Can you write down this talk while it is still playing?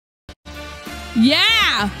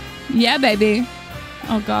Yeah! Yeah, baby.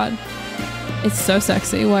 Oh, God. It's so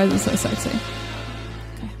sexy. Why is it so sexy?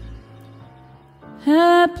 Okay.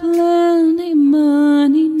 Had plenty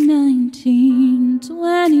money,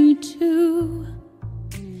 1922.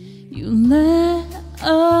 You let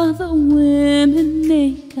other women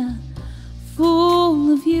make a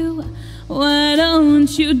fool of you. Why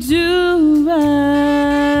don't you do right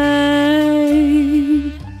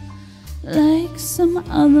like some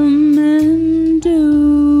other men do?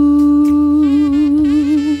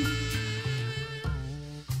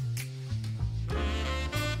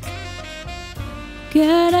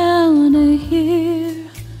 Get out of here,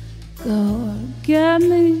 go get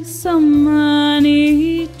me some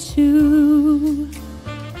money too.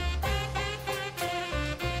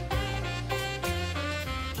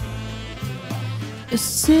 You're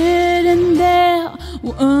sitting there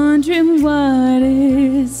wondering what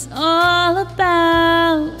it's all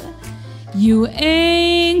about. You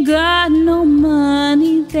ain't got no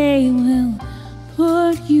money, they will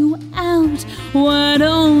put you out. Why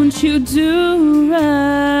don't you do right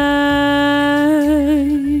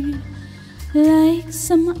like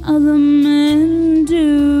some other men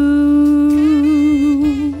do?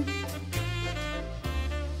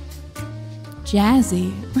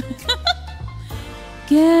 Jazzy.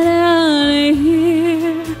 Get out of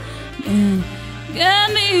here and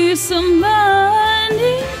get me some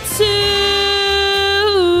money too.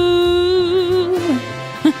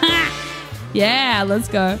 Yeah, let's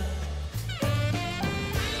go.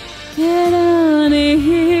 Get out of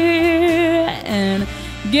here and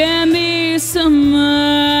get me some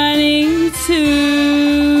money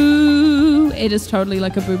too. It is totally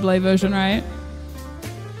like a Bublé version, right?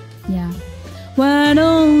 Yeah. Why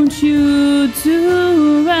don't you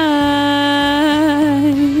do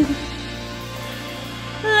right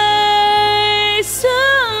like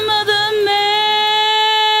some other men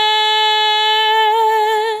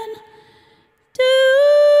do?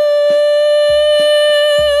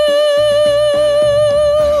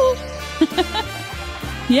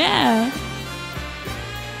 Yeah.